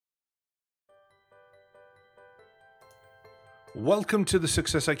Welcome to the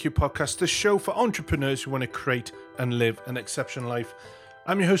Success IQ podcast, the show for entrepreneurs who want to create and live an exceptional life.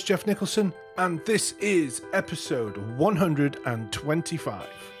 I'm your host, Jeff Nicholson, and this is episode 125.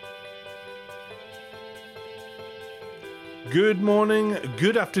 Good morning,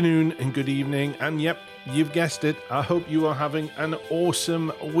 good afternoon, and good evening. And yep, you've guessed it. I hope you are having an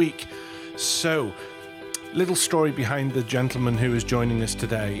awesome week. So, little story behind the gentleman who is joining us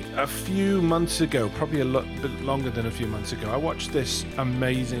today. A few months ago, probably a bit longer than a few months ago, I watched this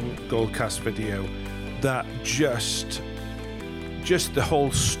amazing Goalcast video that just the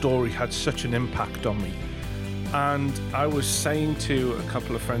whole story had such an impact on me. And I was saying to a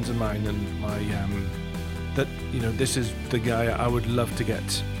couple of friends of mine and my that, you know, this is the guy I would love to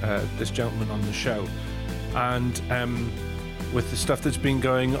get this gentleman on the show. And with the stuff that's been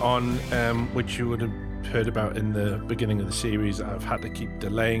going on, which you would have heard about in the beginning of the series, I've had to keep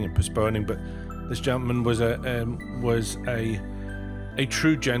delaying and postponing, but this gentleman was a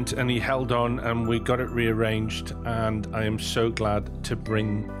true gent, and he held on, and we got it rearranged, and I am so glad to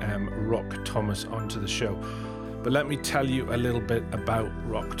bring Rock Thomas onto the show. But let me tell you a little bit about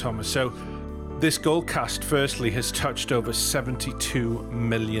Rock Thomas. So this Goalcast firstly has touched over 72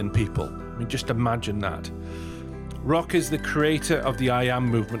 million people. I mean, just imagine that. Rock is the creator of the I Am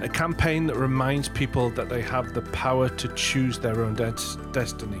movement, a campaign that reminds people that they have the power to choose their own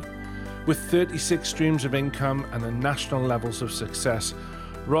destiny. With 36 streams of income and a national levels of success,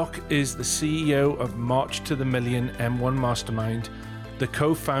 Rock is the CEO of March to the Million M1 Mastermind, the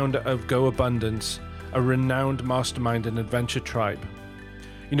co-founder of Go Abundance, a renowned mastermind and adventure tribe.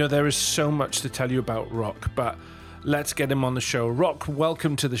 You know, there is so much to tell you about Rock, but let's get him on the show. Rock,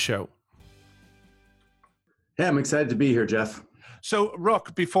 welcome to the show. Yeah, I'm excited to be here, Jeff. So,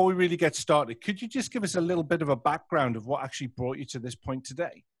 Rock, before we really get started, could you just give us a little bit of a background of what actually brought you to this point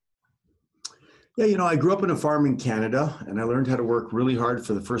today? Yeah, you know, I grew up in a farm in Canada, and I learned how to work really hard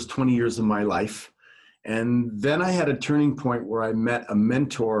for the first 20 years of my life. And then I had a turning point where I met a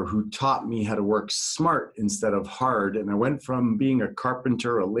mentor who taught me how to work smart instead of hard. And I went from being a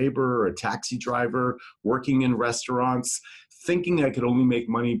carpenter, a laborer, a taxi driver, working in restaurants, thinking I could only make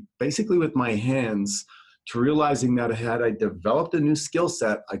money basically with my hands, to realizing that had I developed a new skill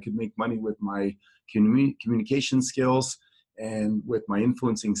set, I could make money with my communication skills and with my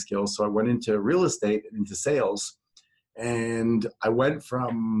influencing skills. So I went into real estate and into sales. And I went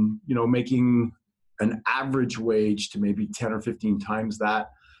from, you know, making an average wage to maybe 10 or 15 times that.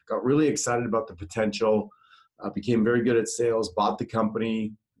 Got really excited about the potential, became very good at sales, bought the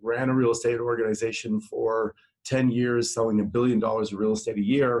company, ran a real estate organization for 10 years, selling $1 billion of real estate a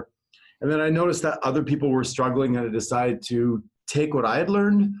year. And then I noticed that other people were struggling, and I decided to take what I had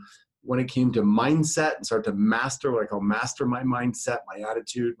learned when it came to mindset and start to master what I call master my mindset, my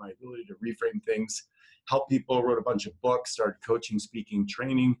attitude, my ability to reframe things, help people, wrote a bunch of books, started coaching, speaking,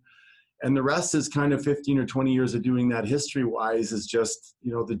 training. And the rest is kind of 15 or 20 years of doing that history-wise is just,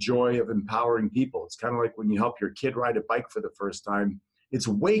 you know, the joy of empowering people. It's kind of like when you help your kid ride a bike for the first time. It's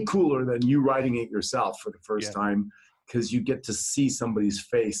way cooler than you riding it yourself for the first time, because you get to see somebody's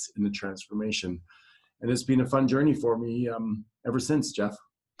face in the transformation. And it's been a fun journey for me ever since, Jeff.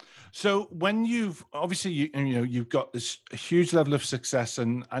 So when you've you've got this huge level of success,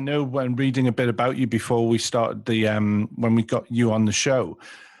 and I know when reading a bit about you before we started when we got you on the show,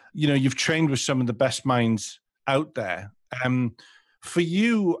 you know, you've trained with some of the best minds out there. For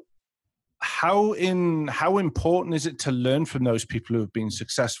you, how important is it to learn from those people who have been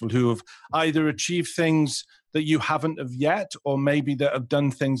successful, who have either achieved things that you haven't of yet, or maybe that have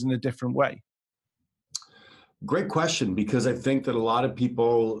done things in a different way? Great question, because I think that a lot of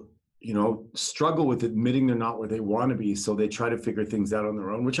people, you know, struggle with admitting they're not where they want to be. So they try to figure things out on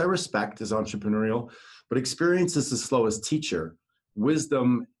their own, which I respect as entrepreneurial, but experience is the slowest teacher.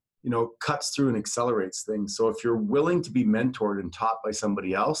 Wisdom, you know, cuts through and accelerates things. So if you're willing to be mentored and taught by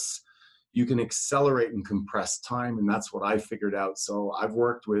somebody else, you can accelerate and compress time. And that's what I figured out. So I've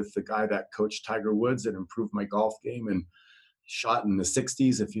worked with the guy that coached Tiger Woods and improved my golf game and shot in the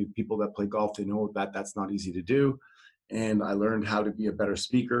 60s. If you people that play golf, they know that that's not easy to do. And I learned how to be a better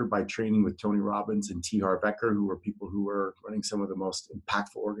speaker by training with Tony Robbins and T. Harv Eker, who were people who were running some of the most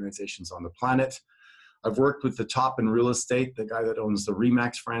impactful organizations on the planet. I've worked with the top in real estate, the guy that owns the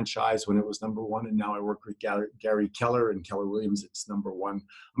RE/MAX franchise when it was number one, and now I work with Gary Keller and Keller Williams. It's number one.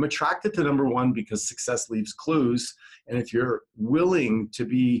 I'm attracted to number one because success leaves clues, and if you're willing to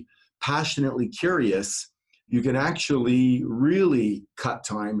be passionately curious, you can actually really cut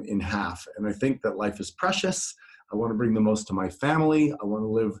time in half. And I think that life is precious. I want to bring the most to my family. I want to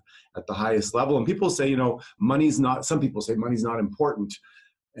live at the highest level. And people say, you know, some people say money's not important.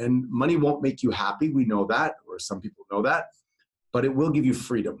 And money won't make you happy. We know that, or some people know that. but it will give you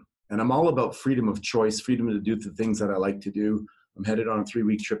freedom. And I'm all about freedom of choice, freedom to do the things that I like to do. I'm headed on a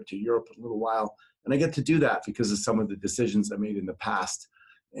 3-week trip to Europe in a little while, and I get to do that because of some of the decisions I made in the past.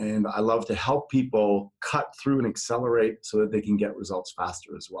 And I love to help people cut through and accelerate so that they can get results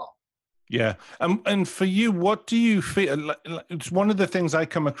faster as well. Yeah. And for you, what do you feel? It's one of the things I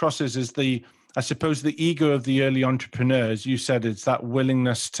come across is I suppose the ego of the early entrepreneurs. You said it's that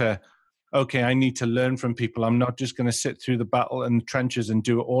willingness to, okay, I need to learn from people. I'm not just going to sit through the battle and the trenches and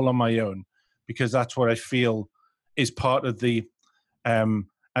do it all on my own, because that's what I feel is part of the, I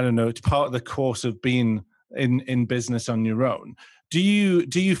don't know, it's part of the course of being in business on your own. Do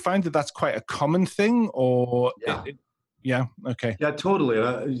you find that that's quite a common thing, or? Yeah. Yeah. Okay. Yeah,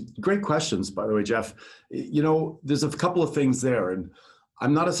 totally. Great questions, by the way, Jeff. There's a couple of things there. And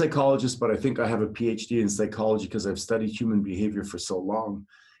I'm not a psychologist, but I think I have a PhD in psychology because I've studied human behavior for so long.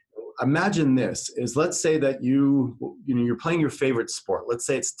 Imagine this is, let's say that you're playing your favorite sport. Let's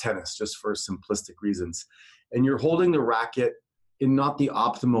say it's tennis, just for simplistic reasons. And you're holding the racket in not the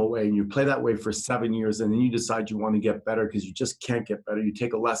optimal way. And you play that way for 7 years. And then you decide you want to get better because you just can't get better. You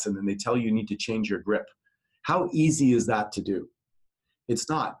take a lesson and they tell you need to change your grip. How easy is that to do? It's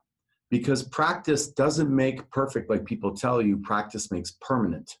not, because practice doesn't make perfect like people tell you. Practice makes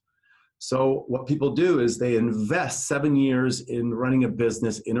permanent. So what people do is they invest 7 years in running a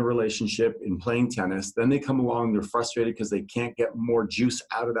business, in a relationship, in playing tennis. Then they come along, they're frustrated because they can't get more juice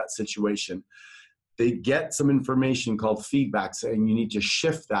out of that situation. They get some information called feedback saying you need to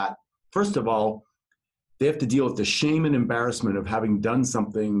shift that. First of all, they have to deal with the shame and embarrassment of having done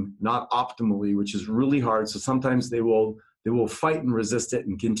something not optimally, which is really hard. So sometimes they will fight and resist it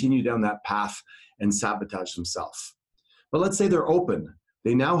and continue down that path and sabotage themselves. But let's say they're open.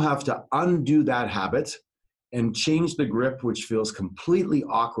 They now have to undo that habit and change the grip, which feels completely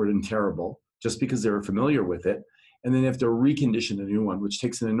awkward and terrible just because they were familiar with it. And then they have to recondition a new one, which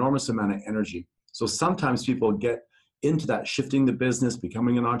takes an enormous amount of energy. So sometimes people get into that, shifting the business,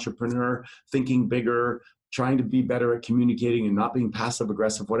 becoming an entrepreneur, thinking bigger, trying to be better at communicating and not being passive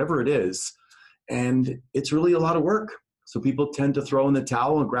aggressive, whatever it is. And it's really a lot of work. So people tend to throw in the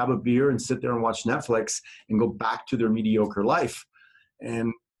towel and grab a beer and sit there and watch Netflix and go back to their mediocre life.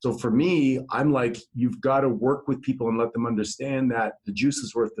 And so for me, I'm like, you've got to work with people and let them understand that the juice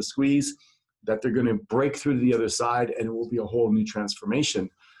is worth the squeeze, that they're going to break through to the other side and it will be a whole new transformation.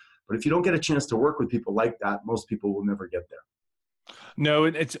 But if you don't get a chance to work with people like that, most people will never get there. No,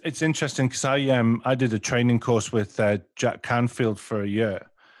 it's interesting because I did a training course with Jack Canfield for a year,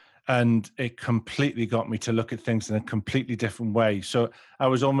 and it completely got me to look at things in a completely different way. So I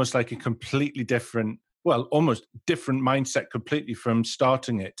was almost like a completely different, almost different mindset completely from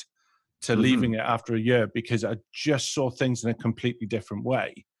starting it to leaving it after a year, because I just saw things in a completely different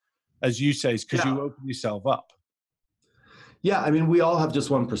way. As you say, it's because you open yourself up. Yeah, I mean, we all have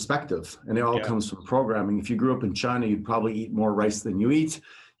just one perspective, and it all comes from programming. If you grew up in China, you'd probably eat more rice than you eat.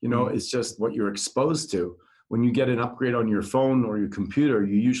 It's just what you're exposed to. When you get an upgrade on your phone or your computer,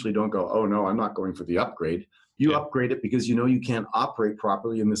 you usually don't go, oh, no, I'm not going for the upgrade. You upgrade it because you can't operate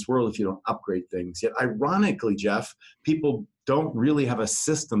properly in this world if you don't upgrade things. Yet, ironically, Jeff, people don't really have a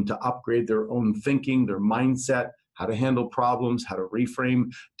system to upgrade their own thinking, their mindset, how to handle problems, how to reframe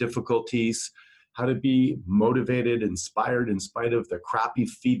difficulties, how to be motivated, inspired in spite of the crappy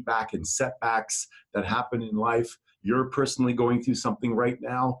feedback and setbacks that happen in life. You're personally going through something right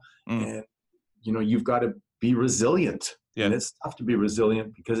now, and you've got to be resilient. Yeah. And it's tough to be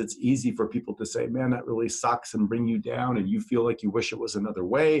resilient because it's easy for people to say, man, that really sucks, and bring you down, and you feel like you wish it was another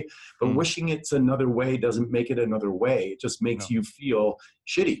way. But wishing it's another way doesn't make it another way. It just makes you feel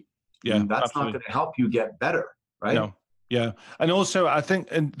shitty. Yeah, and that's absolutely not going to help you get better, right? No. Yeah, and also I think,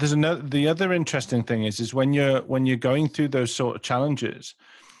 and there's the other interesting thing is when you're going through those sort of challenges,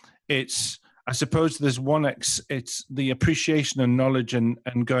 I suppose there's it's the appreciation and knowledge and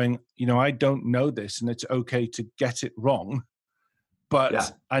going, I don't know this, and it's okay to get it wrong,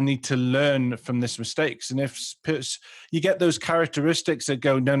 but I need to learn from this mistakes. And if you get those characteristics that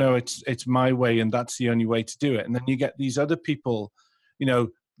go, no, it's my way, and that's the only way to do it, and then you get these other people,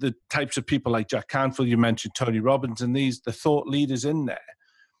 the types of people like Jack Canfield, you mentioned Tony Robbins, and the thought leaders in there,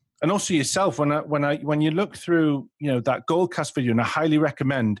 and also yourself. When you look through, that Goldcast video, and I highly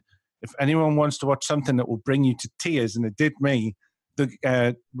recommend, if anyone wants to watch something that will bring you to tears, and it did me,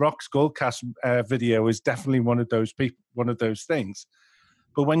 the Rock's Goldcast video is definitely one of those things.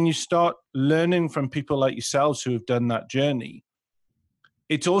 But when you start learning from people like yourselves who have done that journey,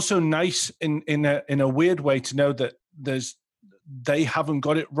 it's also nice in a weird way to know that they haven't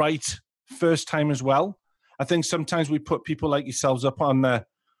got it right first time as well. I think sometimes we put people like yourselves up on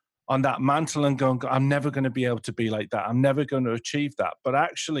on that mantle and going, I'm never going to be able to be like that. I'm never going to achieve that. But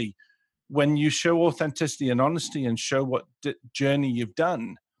actually, when you show authenticity and honesty and show what journey you've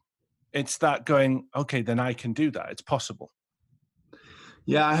done, it's that going, okay, then I can do that. It's possible.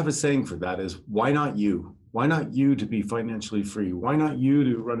 Yeah, I have a saying for that is, why not you? Why not you to be financially free? Why not you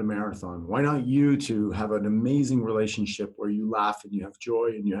to run a marathon? Why not you to have an amazing relationship where you laugh and you have joy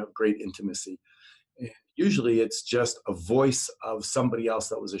and you have great intimacy? And usually it's just a voice of somebody else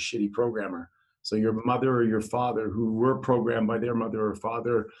that was a shitty programmer. So your mother or your father who were programmed by their mother or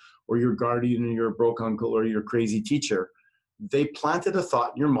father, or your guardian or your broke uncle or your crazy teacher, they planted a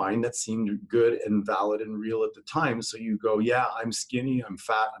thought in your mind that seemed good and valid and real at the time. So you go, yeah, I'm skinny, I'm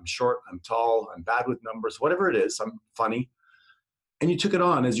fat, I'm short, I'm tall, I'm bad with numbers, whatever it is, I'm funny. And you took it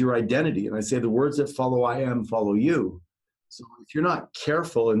on as your identity. And I say the words that follow I am follow you. So if you're not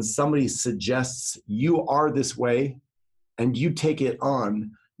careful and somebody suggests you are this way and you take it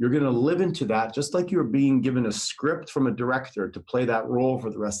on, you're going to live into that, just like you're being given a script from a director to play that role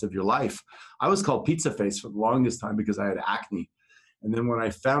for the rest of your life. I was called Pizza Face for the longest time because I had acne. And then when I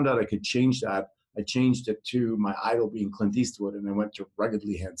found out I could change that, I changed it to my idol being Clint Eastwood, and I went to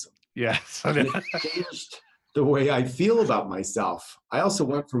Ruggedly Handsome. Yes. And it changed the way I feel about myself. I also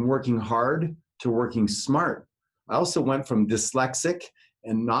went from working hard to working smart. I also went from dyslexic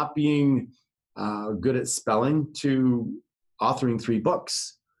and not being good at spelling to authoring 3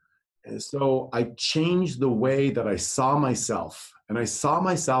 books. And so I changed the way that I saw myself, and I saw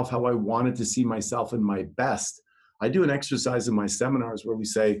myself how I wanted to see myself in my best. I do an exercise in my seminars where we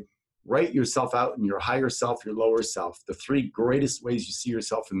say, write yourself out in your higher self, your lower self, the 3 greatest ways you see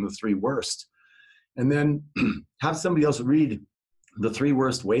yourself and the 3 worst. And then have somebody else read the 3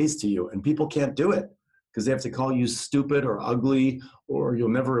 worst ways to you. And people can't do it because they have to call you stupid or ugly or you'll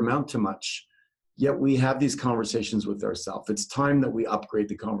never amount to much. Yet we have these conversations with ourselves. It's time that we upgrade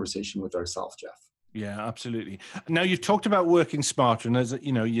the conversation with ourselves, Jeff. Yeah, absolutely. Now you've talked about working smarter, and as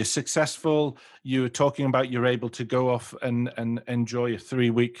you know, you're successful. You're talking about you're able to go off and enjoy a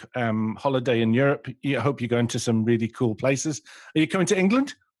 3-week holiday in Europe. I hope you're going to some really cool places. Are you coming to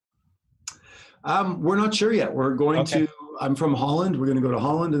England? We're not sure yet. We're going to. I'm from Holland. We're going to go to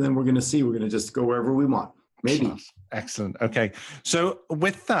Holland, and then we're going to see. We're going to just go wherever we want. Maybe. Excellent. Okay. So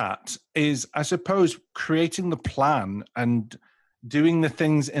with that is, I suppose, creating the plan and doing the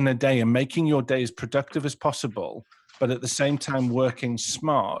things in a day and making your day as productive as possible, but at the same time working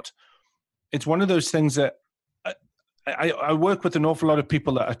smart. It's one of those things that I work with an awful lot of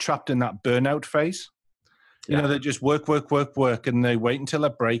people that are trapped in that burnout phase. You know, they just work, and they wait until a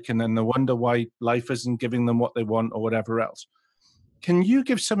break, and then they wonder why life isn't giving them what they want or whatever else. Can you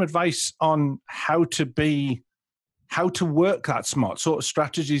give some advice on how to work that smart, sort of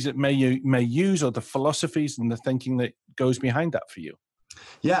strategies that you may use, or the philosophies and the thinking that goes behind that for you?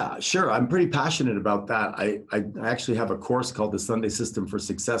 Yeah, sure. I'm pretty passionate about that. I actually have a course called the Sunday System for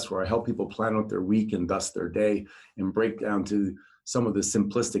Success, where I help people plan out their week and thus their day and break down to some of the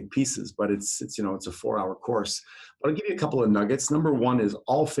simplistic pieces, but it's a 4-hour course. But I'll give you a couple of nuggets. Number one is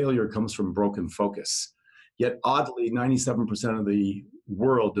all failure comes from broken focus. Yet oddly, 97% of the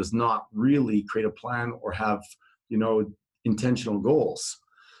world does not really create a plan or have, intentional goals.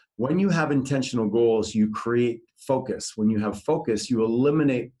 When you have intentional goals, you create focus. When you have focus, you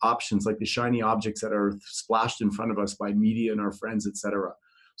eliminate options like the shiny objects that are splashed in front of us by media and our friends, etc.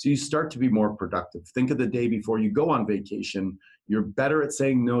 So you start to be more productive. Think of the day before you go on vacation. You're better at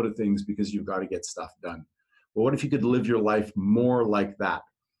saying no to things because you've got to get stuff done. Well, what if you could live your life more like that?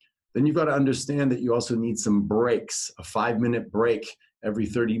 Then you've got to understand that you also need some breaks. A 5-minute break every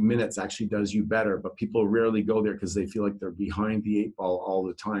 30 minutes actually does you better, but people rarely go there because they feel like they're behind the 8 ball all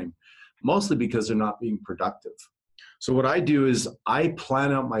the time, mostly because they're not being productive. So what I do is I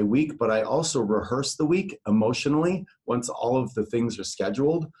plan out my week, but I also rehearse the week emotionally once all of the things are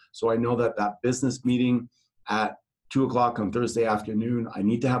scheduled. So I know that business meeting at 2:00 on Thursday afternoon, I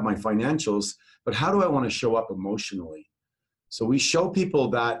need to have my financials, but how do I want to show up emotionally? So we show people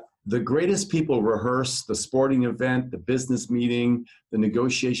that the greatest people rehearse the sporting event, the business meeting, the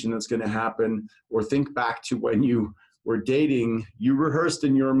negotiation that's going to happen, or think back to when you were dating, you rehearsed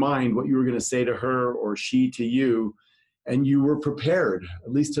in your mind what you were going to say to her or she to you, and you were prepared,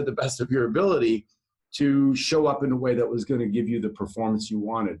 at least to the best of your ability, to show up in a way that was going to give you the performance you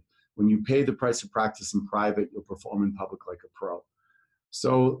wanted. When you pay the price of practice in private, you'll perform in public like a pro.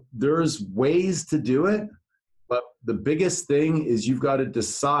 So there's ways to do it. But the biggest thing is you've got to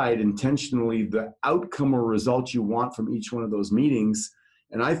decide intentionally the outcome or result you want from each one of those meetings.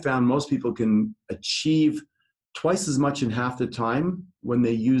 And I found most people can achieve twice as much in half the time when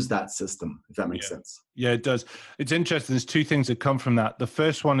they use that system, if that makes sense. Yeah, it does. It's interesting. There's two things that come from that. The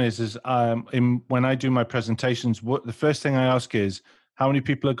first one is when I do my presentations, the first thing I ask is how many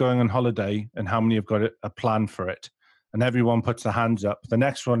people are going on holiday and how many have got a plan for it, and everyone puts their hands up. The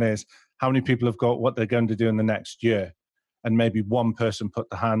next one is how many people have got what they're going to do in the next year, and maybe one person put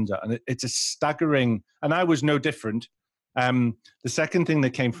the hands up, and it's a staggering. And I was no different. The second thing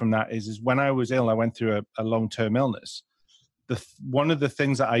that came from that is when I was ill, I went through a long-term illness. One of the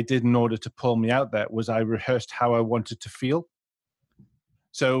things that I did in order to pull me out there was I rehearsed how I wanted to feel.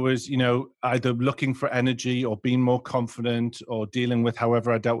 So it was, either looking for energy or being more confident or dealing with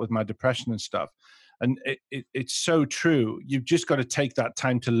however I dealt with my depression and stuff. And it's so true. You've just got to take that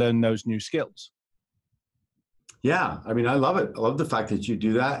time to learn those new skills. Yeah, I mean, I love it. I love the fact that you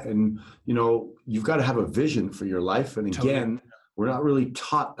do that. And, you've got to have a vision for your life. And again, we're not really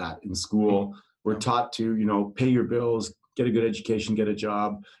taught that in school. We're taught to, pay your bills, get a good education, get a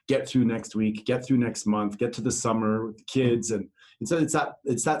job, get through next week, get through next month, get to the summer with the kids. And it's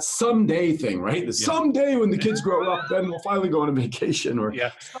that someday thing, right? The someday when the kids grow up, then we'll finally go on a vacation, or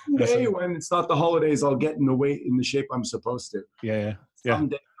someday when it's not the holidays, I'll get in the shape I'm supposed to.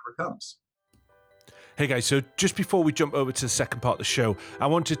 Someday never comes. Hey guys, so just before we jump over to the second part of the show, I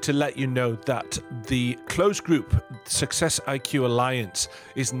wanted to let you know that the closed group Success IQ Alliance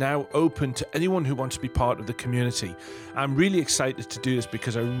is now open to anyone who wants to be part of the community. I'm really excited to do this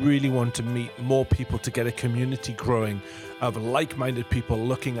because I really want to meet more people to get a community growing of like-minded people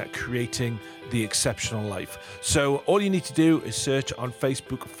looking at creating the exceptional life. So all you need to do is search on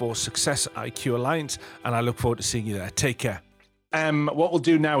Facebook for Success IQ Alliance, and I look forward to seeing you there. Take care. What we'll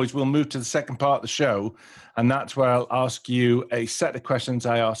do now is we'll move to the second part of the show, and that's where I'll ask you a set of questions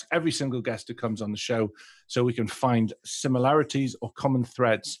I ask every single guest who comes on the show so we can find similarities or common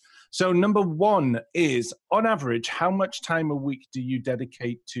threads. So number one is, on average, how much time a week do you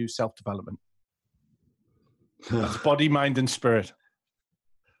dedicate to self-development? That's body, mind, and spirit.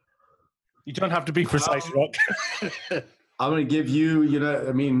 You don't have to be precise, Rock. I'm going to give you,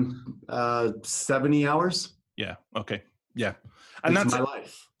 70 hours. Yeah. Okay. Yeah. And that's my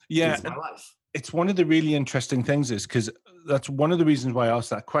life. Yeah. It's my life. It's one of the really interesting things is because that's one of the reasons why I asked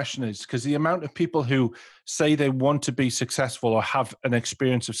that question is because the amount of people who say they want to be successful or have an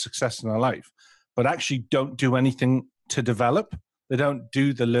experience of success in their life, but actually don't do anything to develop. They don't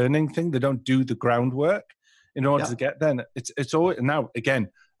do the learning thing. They don't do the groundwork in order to get there. It's always, now, again,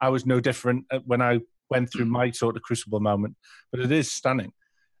 I was no different when I went through my sort of crucible moment, but it is stunning.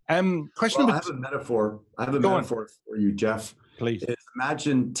 Question number I have a metaphor. For you, Jeff. Please.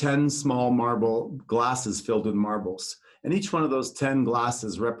 Imagine 10 small marble glasses filled with marbles. And each one of those 10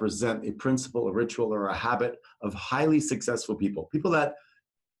 glasses represent a principle, a ritual, or a habit of highly successful people. People that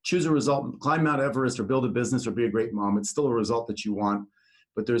choose a result, climb Mount Everest or build a business or be a great mom. It's still a result that you want.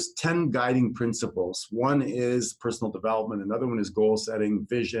 But there's 10 guiding principles. One is personal development. Another one is goal setting,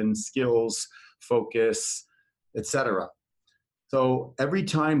 vision, skills, focus, etc. So every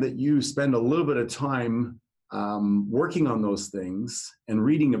time that you spend a little bit of time working on those things and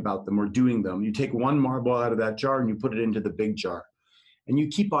reading about them or doing them, you take one marble out of that jar and you put it into the big jar. And you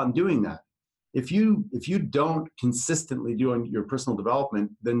keep on doing that. If you don't consistently do your personal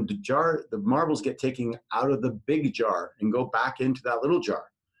development, then the marbles get taken out of the big jar and go back into that little jar.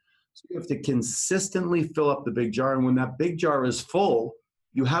 So you have to consistently fill up the big jar. And when that big jar is full,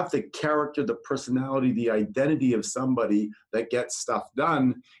 you have the character, the personality, the identity of somebody that gets stuff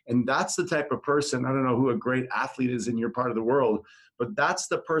done. And that's the type of person, I don't know who a great athlete is in your part of the world, but that's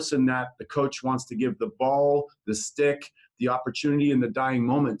the person that the coach wants to give the ball, the stick, the opportunity in the dying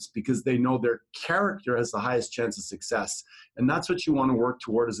moments, because they know their character has the highest chance of success. And that's what you want to work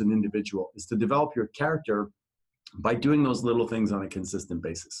toward as an individual, is to develop your character by doing those little things on a consistent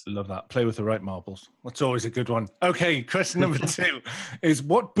basis. Love that. Play with the right marbles. That's always a good one. Okay, question number 2 is,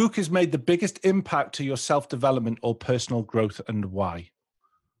 what book has made the biggest impact to your self-development or personal growth, and why?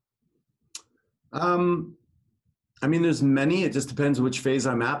 There's many. It just depends which phase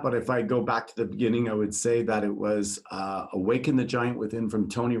I'm at. But if I go back to the beginning, I would say that it was Awaken the Giant Within from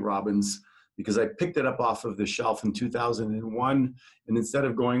Tony Robbins, because I picked it up off of the shelf in 2001. And instead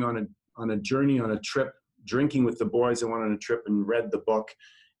of going on a journey, on a trip, drinking with the boys, I went on a trip and read the book,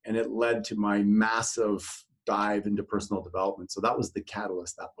 and it led to my massive dive into personal development. So that was the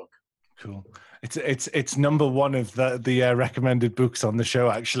catalyst, that book. Cool. It's number one of the recommended books on the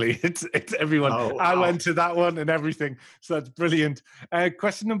show. Actually, it's everyone. Oh, wow. I went to that one and everything. So that's brilliant.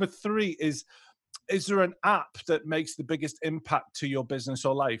 Question number 3 is there an app that makes the biggest impact to your business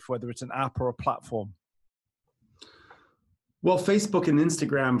or life, whether it's an app or a platform? Well, Facebook and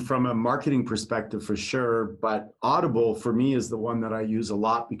Instagram from a marketing perspective for sure, but Audible for me is the one that I use a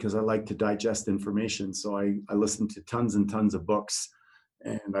lot because I like to digest information. So I listen to tons and tons of books,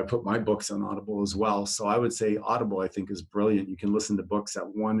 and I put my books on Audible as well. So I would say Audible, I think, is brilliant. You can listen to books at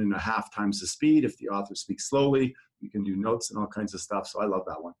 1.5 times the speed. If the author speaks slowly, you can do notes and all kinds of stuff. So I love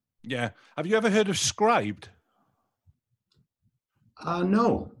that one. Yeah. Have you ever heard of Scribed?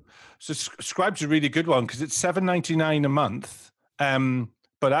 No. So Scribe's a really good one because it's $7.99 a month.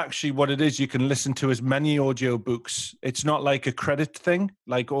 But actually what it is, you can listen to as many audio books. It's not like a credit thing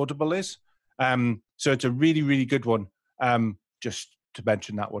like Audible is. So it's a really, really good one. Just to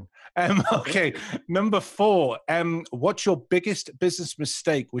mention that one. Okay, number 4. What's your biggest business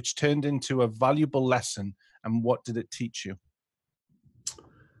mistake which turned into a valuable lesson, and what did it teach you?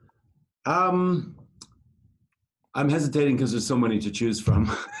 I'm hesitating because there's so many to choose from.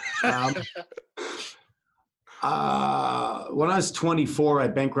 When I was 24, I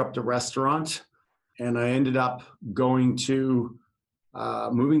bankrupted a restaurant, and I ended up moving to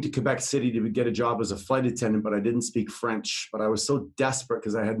Quebec City to get a job as a flight attendant, but I didn't speak French. But I was so desperate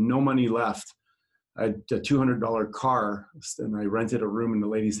because I had no money left. I had a $200 car, and I rented a room in the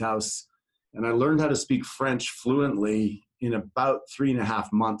lady's house. And I learned how to speak French fluently in about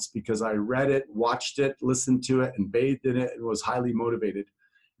 3.5 months because I read it, watched it, listened to it, and bathed in it, and was highly motivated,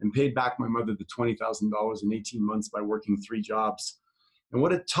 and paid back my mother the $20,000 in 18 months by working 3 jobs. And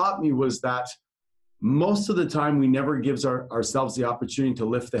what it taught me was that most of the time we never gives ourselves the opportunity to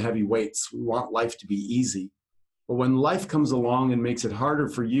lift the heavy weights. We want life to be easy. But when life comes along and makes it harder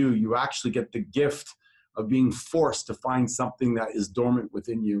for you, you actually get the gift of being forced to find something that is dormant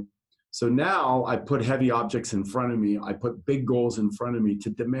within you. So now I put heavy objects in front of me. I put big goals in front of me to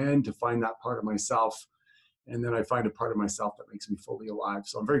demand to find that part of myself. And then I find a part of myself that makes me fully alive.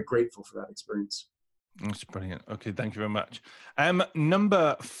 So I'm very grateful for that experience. That's brilliant. Okay, thank you very much.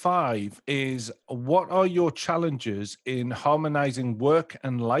 Number 5 is, what are your challenges in harmonizing work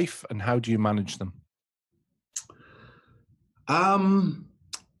and life, and how do you manage them?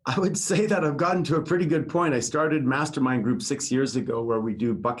 I would say that I've gotten to a pretty good point. I started Mastermind Group 6 years ago, where we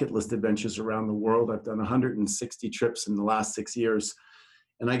do bucket list adventures around the world. I've done 160 trips in the last 6 years,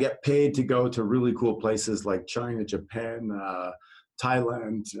 and I get paid to go to really cool places like China, Japan,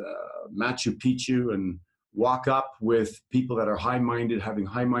 Thailand, Machu Picchu, and walk up with people that are high-minded, having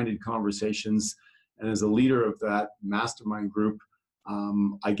high-minded conversations. And as a leader of that mastermind group,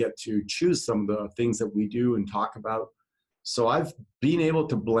 I get to choose some of the things that we do and talk about. So I've been able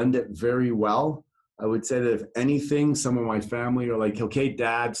to blend it very well. I would say that if anything, some of my family are like, okay,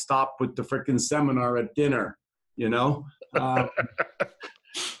 Dad, stop with the freaking seminar at dinner, you know?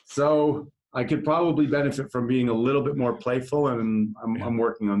 So I could probably benefit from being a little bit more playful, and I'm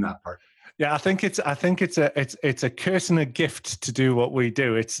working on that part. Yeah, I think it's a curse and a gift to do what we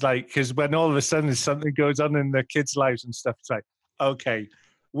do. It's like, because when all of a sudden something goes on in the kids' lives and stuff, it's like, okay,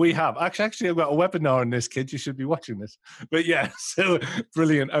 we have actually I've got a webinar on this, kids. You should be watching this. But yeah, so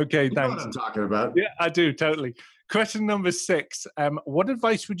brilliant. Okay, you thanks. know what I'm talking about. Yeah, I do, totally. Question number 6. What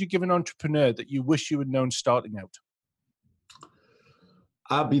advice would you give an entrepreneur that you wish you had known starting out?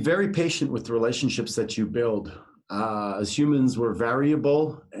 Be very patient with the relationships that you build. As humans, we're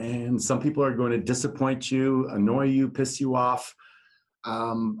variable, and some people are going to disappoint you, annoy you, piss you off.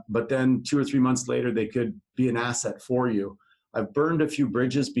 But then 2 or 3 months later, they could be an asset for you. I've burned a few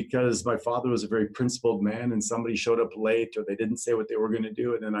bridges because my father was a very principled man, and somebody showed up late, or they didn't say what they were going to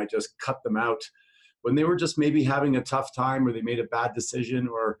do, and then I just cut them out when they were just maybe having a tough time, or they made a bad decision,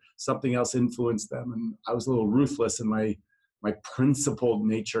 or something else influenced them. And I was a little ruthless in my principled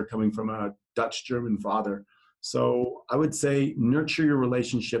nature, coming from a Dutch-German father. So I would say nurture your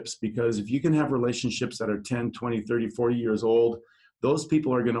relationships, because if you can have relationships that are 10, 20, 30, 40 years old, those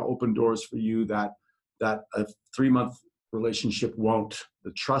people are going to open doors for you that a 3-month relationship won't.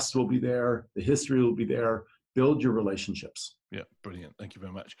 The trust will be there. The history will be there. Build your relationships. Yeah, brilliant. Thank you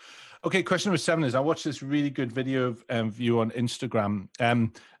very much. Okay, question number 7 is, I watched this really good video of you on Instagram.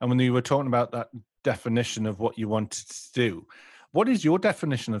 And when you were talking about that definition of what you wanted to do, what is your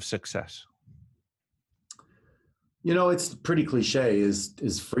definition of success? You know, it's pretty cliche,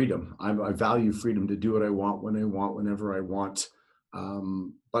 is freedom. I value freedom to do what I want, when I want, whenever I want.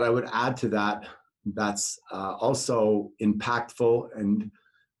 But I would add to that, that's also impactful and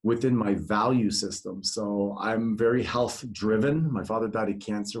within my value system. So I'm very health driven. My father died of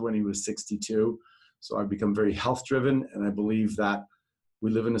cancer when he was 62. So I've become very health driven. And I believe that we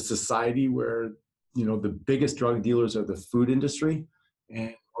live in a society where, you know, the biggest drug dealers are the food industry,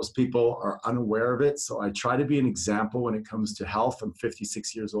 and most people are unaware of it. So I try to be an example when it comes to health. I'm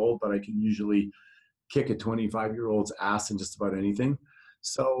 56 years old, but I can usually kick a 25-year-old's ass in just about anything.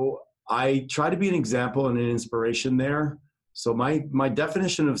 So I try to be an example and an inspiration there. So my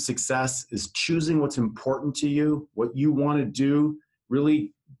definition of success is choosing what's important to you, what you want to do,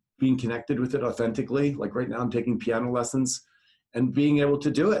 really being connected with it authentically. Like right now I'm taking piano lessons and being able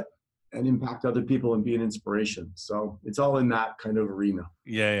to do it and impact other people and be an inspiration. So it's all in that kind of arena.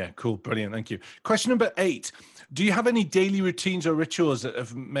 Yeah, cool. Brilliant. Thank you. Question number 8. Do you have any daily routines or rituals that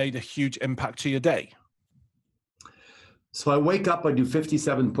have made a huge impact to your day? So I wake up, I do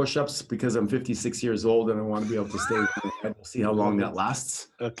 57 push-ups because I'm 56 years old and I want to be able to stay with my head. We'll see how long that lasts.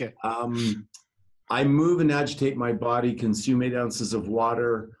 Okay. I move and agitate my body, consume 8 ounces of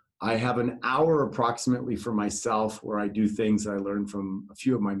water. I have an hour approximately for myself where I do things that I learned from a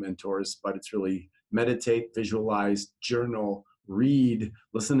few of my mentors, but it's really meditate, visualize, journal, read,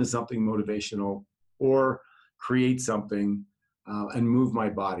 listen to something motivational, or create something and move my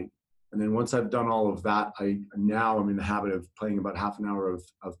body. And then once I've done all of that, I'm in the habit of playing about half an hour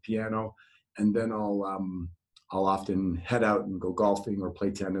of piano, and then I'll often head out and go golfing or play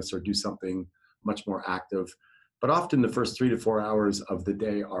tennis or do something much more active. But often the first 3 to 4 hours of the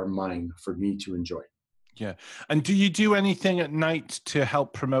day are mine for me to enjoy. Yeah. And do you do anything at night to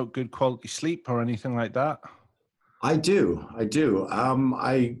help promote good quality sleep or anything like that? I do.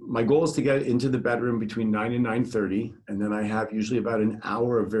 My goal is to get into the bedroom between 9 and 9:30, and then I have usually about an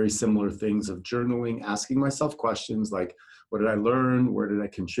hour of very similar things of journaling, asking myself questions like, what did I learn? Where did I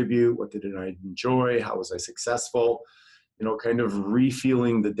contribute? What did I enjoy? How was I successful? Kind of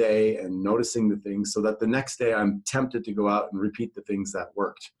refeeling the day and noticing the things so that the next day I'm tempted to go out and repeat the things that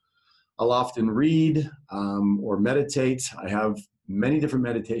worked. I'll often read or meditate. I have many different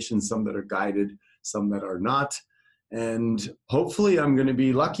meditations, some that are guided, some that are not. And hopefully I'm going to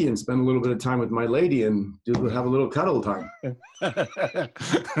be lucky and spend a little bit of time with my lady and have a little cuddle time.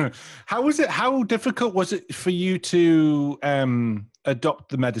 How difficult was it for you to adopt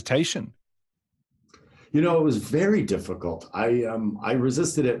the meditation? It was very difficult. I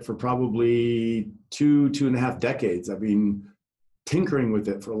resisted it for probably 2.5 decades. I've been tinkering with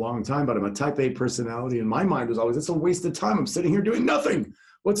it for a long time, but I'm a type A personality, and my mind was always, it's a waste of time. I'm sitting here doing nothing.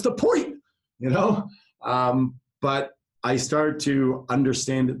 What's the point? But I started to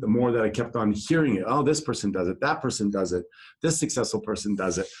understand it the more that I kept on hearing it. Oh, this person does it. That person does it. This successful person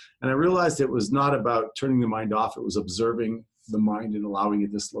does it. And I realized it was not about turning the mind off. It was observing the mind and allowing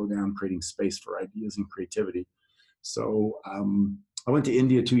it to slow down, creating space for ideas and creativity. So I went to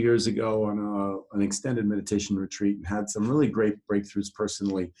India 2 years ago on an extended meditation retreat and had some really great breakthroughs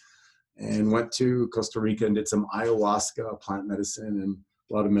personally, and went to Costa Rica and did some ayahuasca, plant medicine, and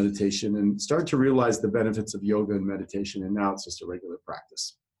a lot of meditation, and started to realize the benefits of yoga and meditation. And now it's just a regular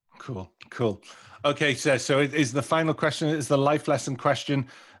practice. Cool. Okay, so it is the final question. It's the life lesson question.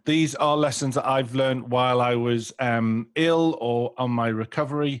 These are lessons that I've learned while I was ill or on my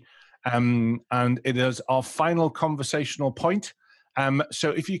recovery. And it is our final conversational point. So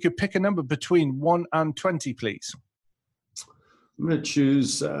if you could pick a number between 1 and 20, please. I'm going to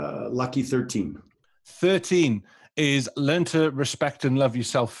choose lucky 13. 13 is learn to respect and love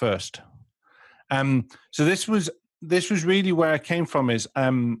yourself first. So this was really where I came from. Is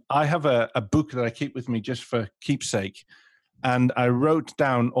I have a book that I keep with me just for keepsake. And I wrote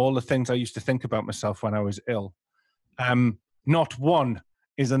down all the things I used to think about myself when I was ill. Not one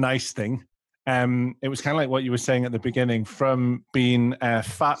is a nice thing. It was kind of like what you were saying at the beginning, from being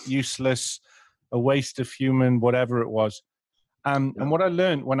fat, useless, a waste of human, whatever it was. And what I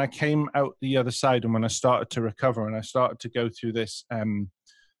learned when I came out the other side and when I started to recover and I started to go through this,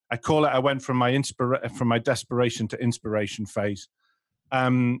 I call it, I went from my desperation to inspiration phase.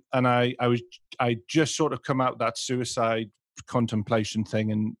 And I just sort of come out that suicide contemplation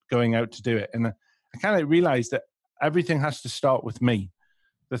thing and going out to do it. And I kind of realized that everything has to start with me.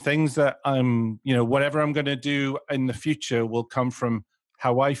 The things that whatever I'm going to do in the future will come from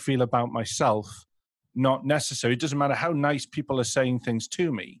how I feel about myself, not necessarily. It doesn't matter how nice people are saying things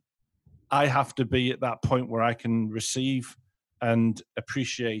to me. I have to be at that point where I can receive and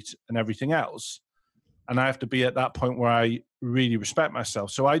appreciate and everything else. And I have to be at that point where I really respect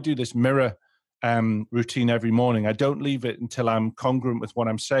myself. So I do this mirror routine every morning. I don't leave it until I'm congruent with what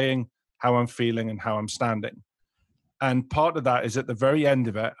I'm saying, how I'm feeling, and how I'm standing. And part of that is at the very end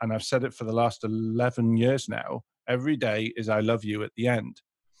of it, and I've said it for the last 11 years now, every day is I love you at the end.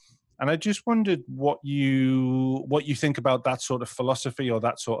 And I just wondered what you think about that sort of philosophy or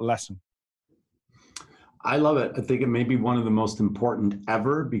that sort of lesson. I love it. I think it may be one of the most important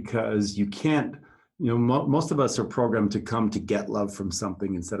ever, because you can't, most of us are programmed to come to get love from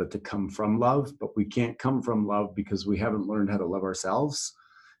something instead of to come from love, but we can't come from love because we haven't learned how to love ourselves.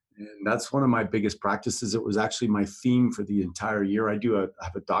 And that's one of my biggest practices. It was actually my theme for the entire year. I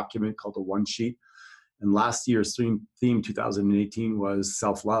have a document called a one sheet. And last year's theme 2018 was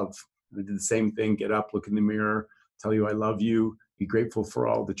self-love. I did the same thing: get up, look in the mirror, tell you I love you, be grateful for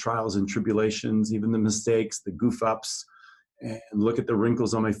all the trials and tribulations, even the mistakes, the goof ups, and look at the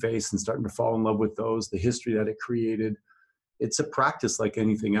wrinkles on my face and starting to fall in love with those, the history that it created. It's a practice like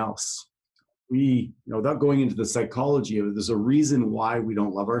anything else. Without going into the psychology of it, there's a reason why we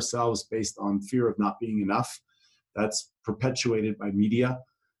don't love ourselves based on fear of not being enough. That's perpetuated by media.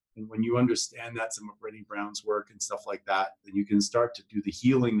 And when you understand that, some of Brené Brown's work and stuff like that, then you can start to do the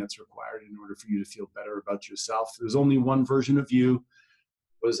healing that's required in order for you to feel better about yourself. There's only one version of you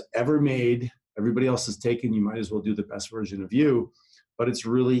was ever made. Everybody else is taken. You might as well do the best version of you. But it's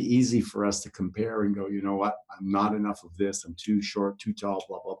really easy for us to compare and go, you know what? I'm not enough of this. I'm too short, too tall,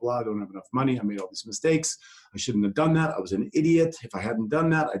 blah, blah, blah. I don't have enough money. I made all these mistakes. I shouldn't have done that. I was an idiot. If I hadn't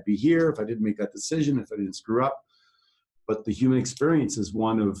done that, I'd be here. If I didn't make that decision, if I didn't screw up. But the human experience is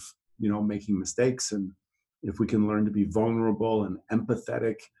one of, making mistakes. And if we can learn to be vulnerable and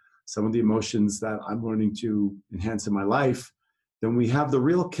empathetic, some of the emotions that I'm learning to enhance in my life, then we have the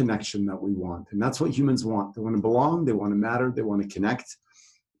real connection that we want. And that's what humans want. They want to belong, they want to matter, they want to connect,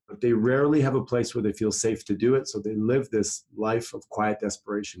 but they rarely have a place where they feel safe to do it. So they live this life of quiet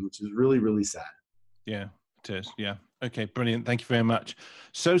desperation, which is really, really sad. Yeah, it is. Yeah. Okay, brilliant. Thank you very much.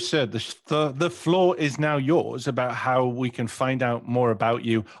 So, sir, the floor is now yours about how we can find out more about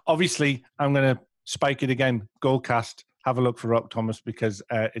you. Obviously, I'm going to spike it again. Goalcast. Have a look for Rock Thomas because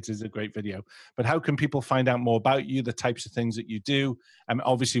it is a great video. But how can people find out more about you, the types of things that you do? And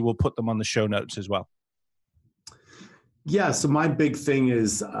obviously, we'll put them on the show notes as well. Yeah, so my big thing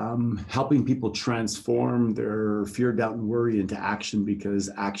is helping people transform their fear, doubt, and worry into action, because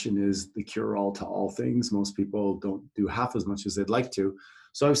action is the cure-all to all things. Most people don't do half as much as they'd like to.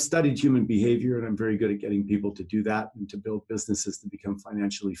 So I've studied human behavior, and I'm very good at getting people to do that and to build businesses to become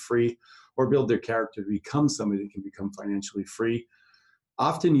financially free, or build their character to become somebody that can become financially free.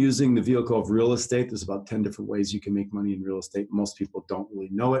 Often using the vehicle of real estate. There's about 10 different ways you can make money in real estate. Most people don't really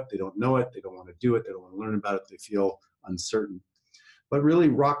know it. They don't know it. They don't want to do it. They don't want to learn about it. They feel uncertain. But really,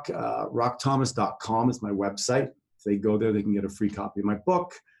 rockthomas.com is my website. If they go there, they can get a free copy of my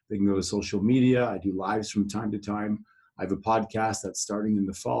book. They can go to social media. I do lives from time to time. I have a podcast that's starting in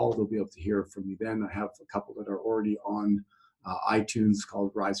the fall. They'll be able to hear from me then. I have a couple that are already on iTunes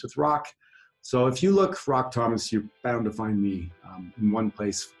called Rise with Rock. So if you look Rock Thomas, you're bound to find me in one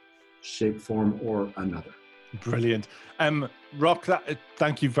place, shape, form, or another. Brilliant. Rock,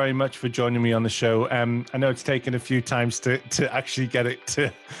 thank you very much for joining me on the show. I know it's taken a few times to actually get it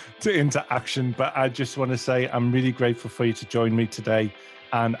to into action, but I just want to say I'm really grateful for you to join me today,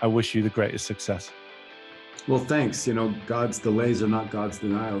 and I wish you the greatest success. Well, thanks. God's delays are not God's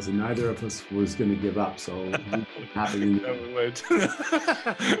denials, and neither of us was going to give up. So happy. No, we won't.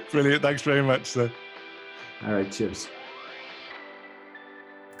 Brilliant. Thanks very much, sir. All right. Cheers.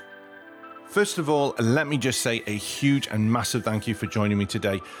 First of all, let me just say a huge and massive thank you for joining me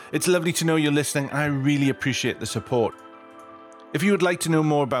today. It's lovely to know you're listening, and I really appreciate the support. If you would like to know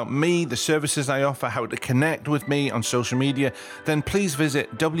more about me, the services I offer, how to connect with me on social media, then please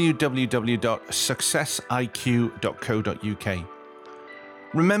visit www.successiq.co.uk.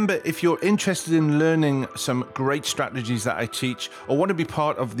 Remember, if you're interested in learning some great strategies that I teach, or want to be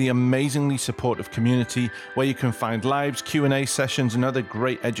part of the amazingly supportive community where you can find lives, Q&A sessions, and other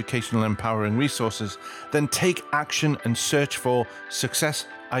great educational and empowering resources, then take action and search for Success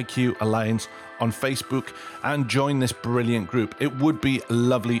IQ Alliance on Facebook and join this brilliant group. It would be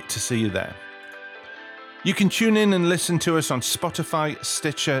lovely to see you there. You can tune in and listen to us on Spotify,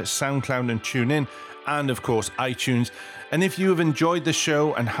 Stitcher, SoundCloud, and TuneIn, and of course iTunes. And if you have enjoyed the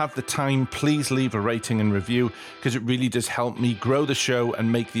show and have the time, please leave a rating and review, because it really does help me grow the show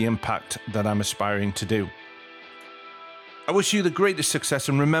and make the impact that I'm aspiring to do. I wish you the greatest success,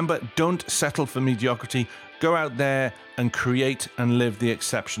 and remember, don't settle for mediocrity. Go out there and create and live the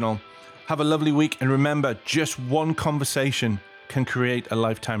exceptional. Have a lovely week, and remember, just one conversation can create a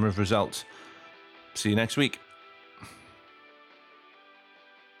lifetime of results. See you next week.